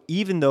 And so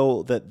even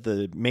though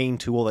the main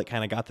tool that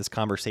kind of got this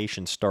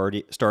conversation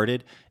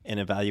started and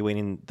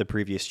evaluating the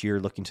previous year,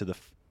 looking to the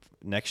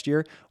next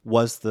year,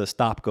 was the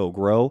stop, go,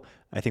 grow,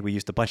 I think we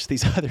used a bunch of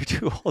these other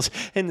tools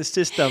in the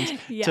systems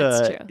Yeah,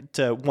 it's true.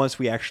 to once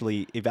we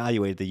actually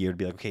evaluated the year to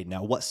be like, okay,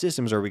 now what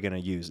systems are we going to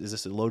use? Is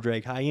this a low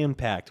drag, high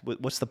impact?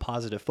 What's the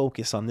positive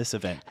focus on this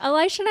event?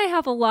 Elisha and I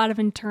have a lot of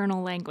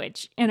internal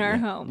language in our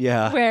home.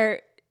 Yeah.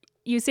 Where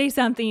you say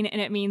something and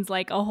it means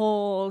a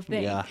whole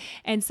thing. Yeah.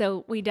 And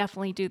so we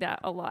definitely do that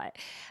a lot.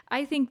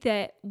 I think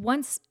that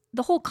once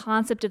the whole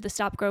concept of the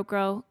stop, go,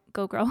 grow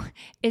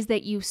is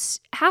that you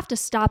have to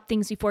stop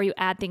things before you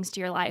add things to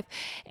your life.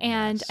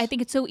 And Yes. I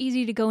think it's so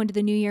easy to go into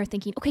the new year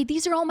thinking, okay,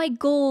 these are all my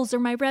goals or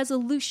my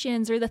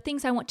resolutions or the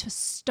things I want to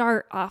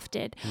start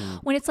often.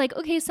 When it's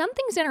okay, some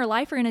things in our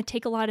life are going to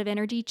take a lot of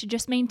energy to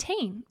just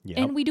maintain. Yep.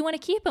 And we do want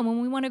to keep them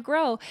and we want to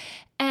grow.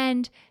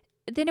 And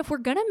then if we're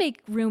going to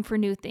make room for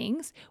new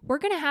things, we're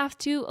going to have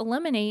to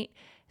eliminate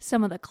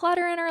some of the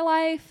clutter in our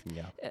life,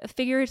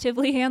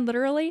 figuratively and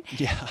literally.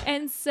 Yeah.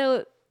 And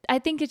so I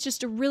think it's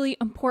just a really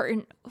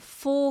important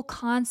full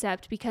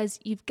concept because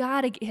you've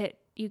got to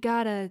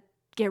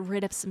get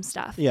rid of some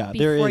stuff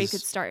before you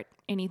could start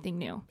anything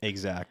new.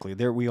 Exactly.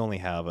 We only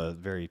have a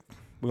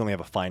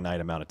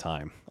finite amount of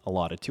time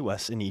allotted to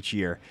us in each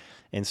year.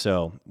 And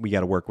so we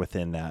got to work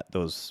within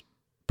those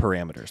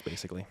parameters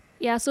basically.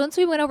 Yeah, so once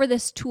we went over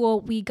this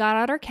tool, we got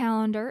out our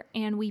calendar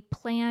and we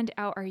planned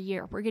out our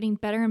year. We're getting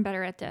better and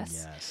better at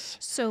this. Yes.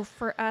 So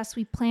for us,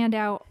 we planned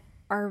out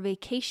our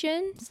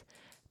vacations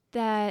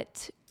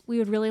that we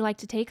would really like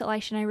to take.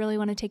 Elisha and I really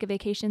want to take a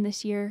vacation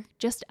this year,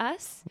 just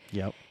us.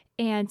 Yep.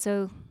 And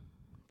so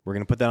We're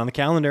going to put that on the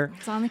calendar.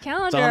 it's on the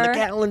calendar. It's on the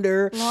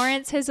calendar.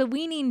 Lawrence has a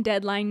weaning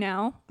deadline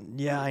now.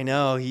 Yeah, I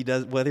know. He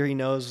does. Whether he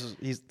knows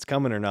it's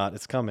coming or not,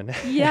 it's coming.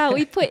 Yeah,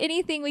 we put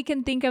anything we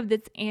can think of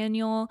that's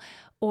annual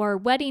or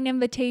wedding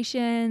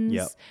invitations.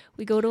 Yep.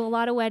 We go to a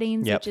lot of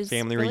weddings, Yep. which is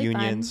Family really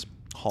reunions, fun.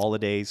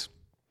 holidays.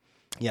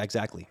 Yeah,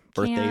 exactly.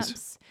 Birthdays.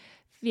 Camps.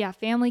 Yeah,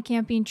 family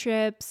camping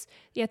trips.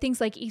 Yeah,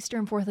 things like Easter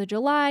and 4th of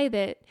July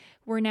that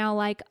we're now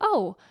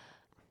oh,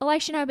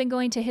 Elisha and I have been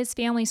going to his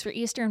families for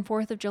Easter and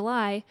 4th of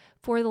July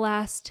for the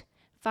last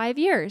 5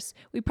 years.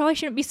 We probably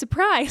shouldn't be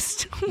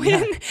surprised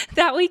when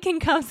that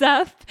weekend comes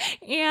up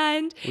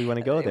and We want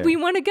to go there. we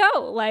want to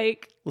go.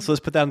 So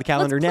let's put that on the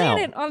calendar let's now.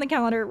 plan it on the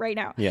calendar right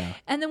now. Yeah.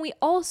 And then we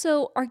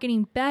also are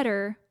getting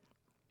better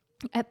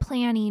at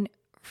planning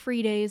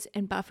free days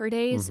and buffer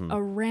days Mm-hmm.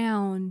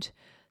 around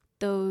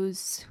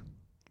those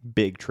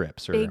Big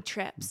trips or big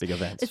trips. big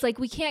events. It's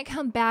we can't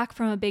come back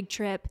from a big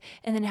trip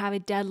and then have a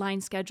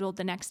deadline scheduled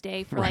the next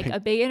day for Right.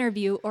 a big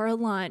interview or a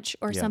lunch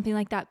or Yeah. something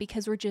like that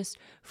because we're just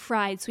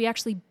fried. So we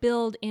actually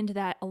build into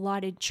that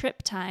allotted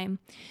trip time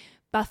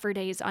buffer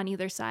days on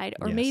either side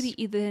or Yes.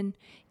 maybe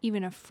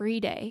even a free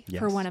day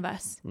for Yes. one of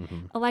us.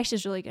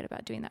 Elisha's really good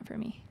about doing that for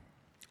me.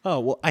 Oh,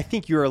 well, I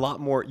think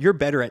you're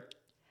better at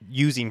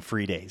using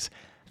free days.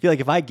 I feel like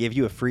if I give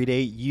you a free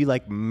day, you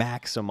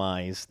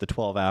maximize the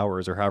 12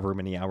 hours or however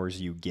many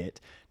hours you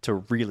get to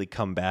really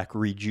come back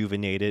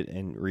rejuvenated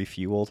and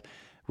refueled.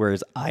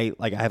 Whereas I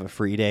have a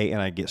free day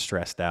and I get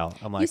stressed out.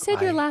 I'm like, You said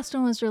your last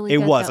one was really It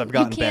good. was. Though. I've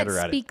gotten you can't better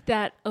at it. speak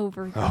that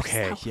over yourself.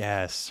 okay,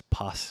 yes,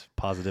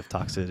 positive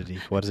toxicity.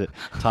 What is it?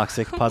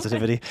 Toxic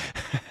positivity.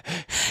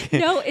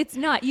 No, it's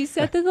not. You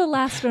said that the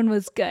last one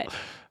was good.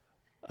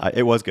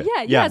 It was good.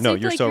 Yeah. So no, I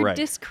feel you're so you're right.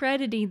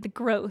 discrediting the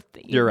growth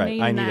that you've You're right.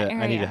 made I in need that to.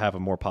 area. I need to have a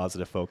more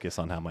positive focus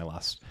on how my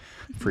last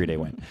free day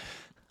went.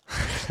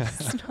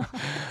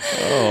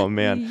 Oh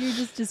man. You're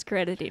just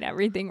discrediting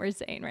everything we're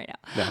saying right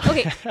now.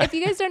 Okay, if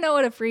you guys don't know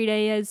what a free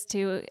day is,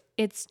 too,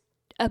 it's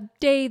a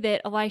day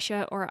that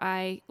Elisha or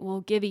I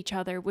will give each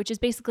other, which is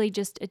basically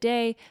just a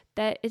day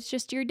that it's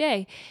just your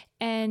day.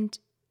 And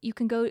you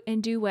can go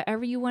and do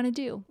whatever you want to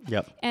do.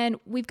 Yep. And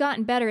we've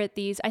gotten better at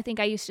these. I think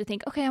I used to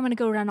think, okay, I'm going to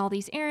go run all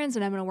these errands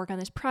and I'm going to work on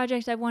this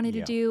project I wanted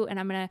to do. And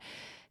I'm going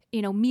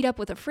to, meet up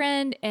with a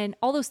friend. And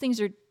all those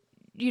things are,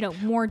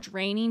 more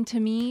draining to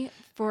me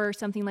for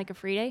something like a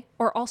free day.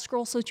 Or I'll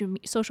scroll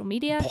social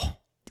media.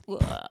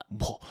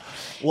 Well,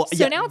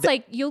 So now it's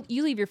like you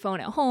leave your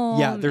phone at home.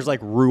 Yeah, there's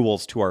like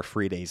rules to our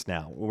free days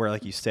now where,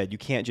 like you said, you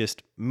can't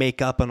just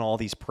make up on all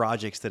these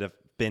projects that have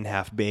been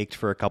half baked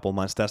for a couple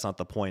months. That's not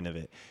the point of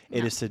it.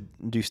 It is to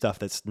do stuff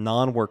that's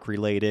non-work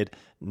related,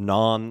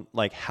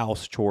 like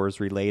house chores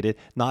related,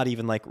 not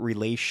even like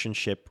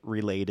relationship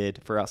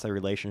related for outside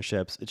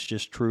relationships. It's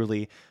just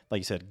truly, like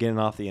you said, getting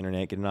off the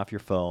internet, getting off your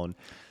phone,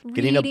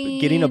 getting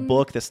a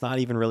book that's not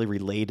even really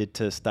related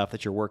to stuff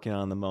that you're working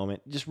on in the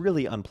moment. Just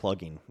really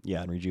unplugging,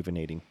 and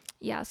rejuvenating.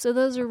 Yeah, so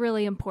those are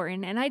really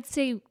important. And I'd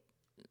say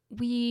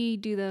we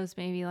do those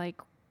maybe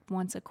like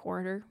once a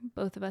quarter.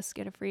 Both of us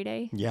get a free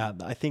day.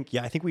 I think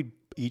we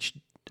each,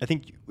 I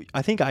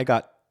think I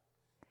got,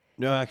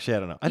 no, actually, I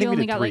don't know. I think we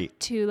did got 3. like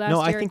 2 last year.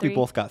 No, I think 3. we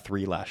both got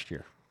 3 last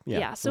year.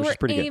 Yeah, so we're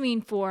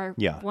aiming for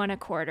one a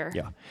quarter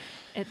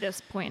at this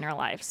point in our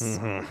lives.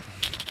 Mm-hmm.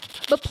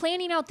 But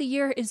planning out the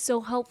year is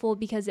so helpful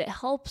because it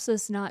helps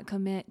us not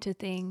commit to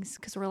things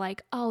because we're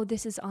like, oh,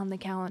 this is on the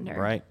calendar.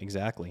 Right,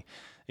 exactly.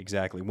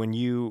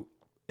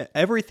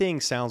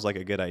 Everything sounds like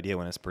a good idea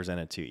when it's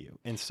presented to you.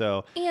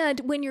 And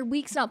when your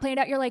week's not planned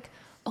out, you're like,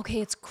 okay,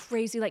 it's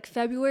crazy. Like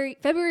February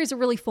is a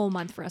really full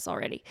month for us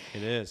already.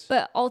 It is.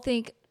 But I'll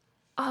think,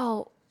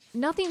 oh,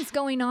 nothing's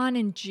going on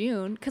in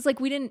June because like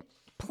we didn't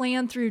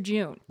plan through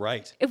June.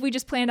 Right. If we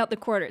just planned out the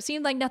quarter, it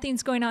seemed like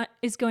nothing's going on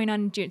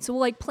in June. So we'll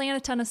like plan a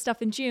ton of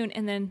stuff in June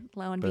and then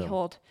lo and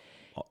behold,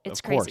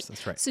 it's crazy. Of course,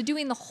 that's right. So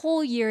doing the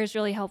whole year is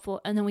really helpful,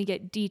 and then we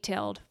get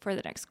detailed for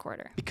the next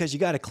quarter. Because you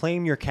got to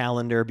claim your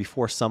calendar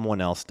before someone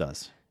else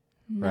does.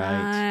 Right?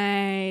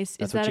 Nice.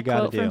 That's is that what you a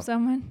quote do. From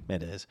someone?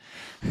 It is.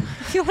 I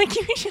feel like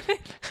you should,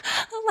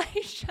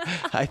 Elisha.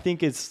 I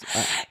think it's.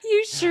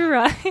 You sure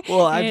are.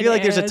 Well, I feel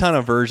like there's a ton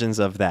of versions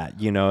of that.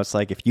 It's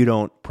like if you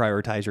don't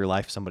prioritize your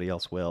life, somebody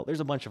else will. There's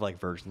a bunch of like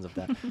versions of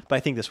that. But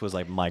I think this was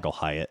like Michael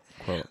Hyatt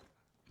quote.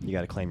 You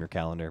got to claim your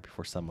calendar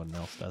before someone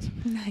else does.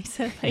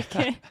 Nice. I like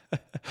it.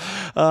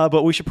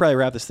 But we should probably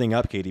wrap this thing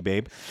up, Katie,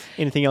 babe.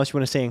 Anything else you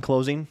want to say in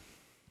closing?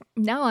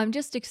 No, I'm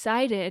just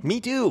excited. Me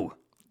too.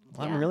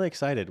 Well, I'm really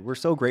excited. We're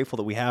so grateful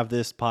that we have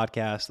this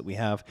podcast, that we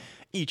have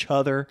each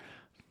other.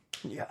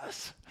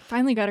 Yes.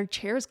 Finally got our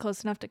chairs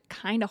close enough to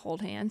kind of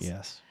hold hands.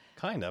 Yes.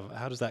 Kind of.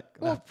 How does that?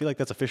 I feel like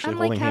that's officially I'm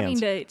holding like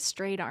hands. having to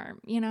straight arm,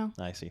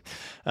 I see.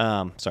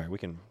 Sorry, we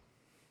can.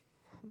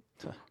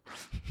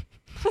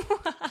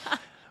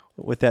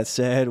 With that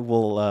said,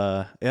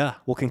 we'll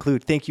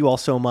conclude. Thank you all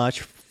so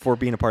much for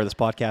being a part of this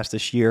podcast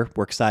this year.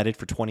 We're excited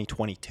for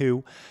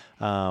 2022.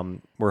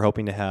 We're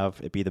hoping to have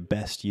it be the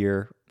best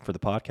year for the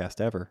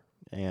podcast ever,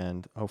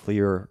 and hopefully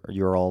you're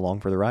all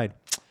along for the ride.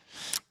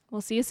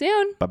 We'll see you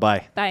soon.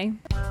 Bye-bye. Bye.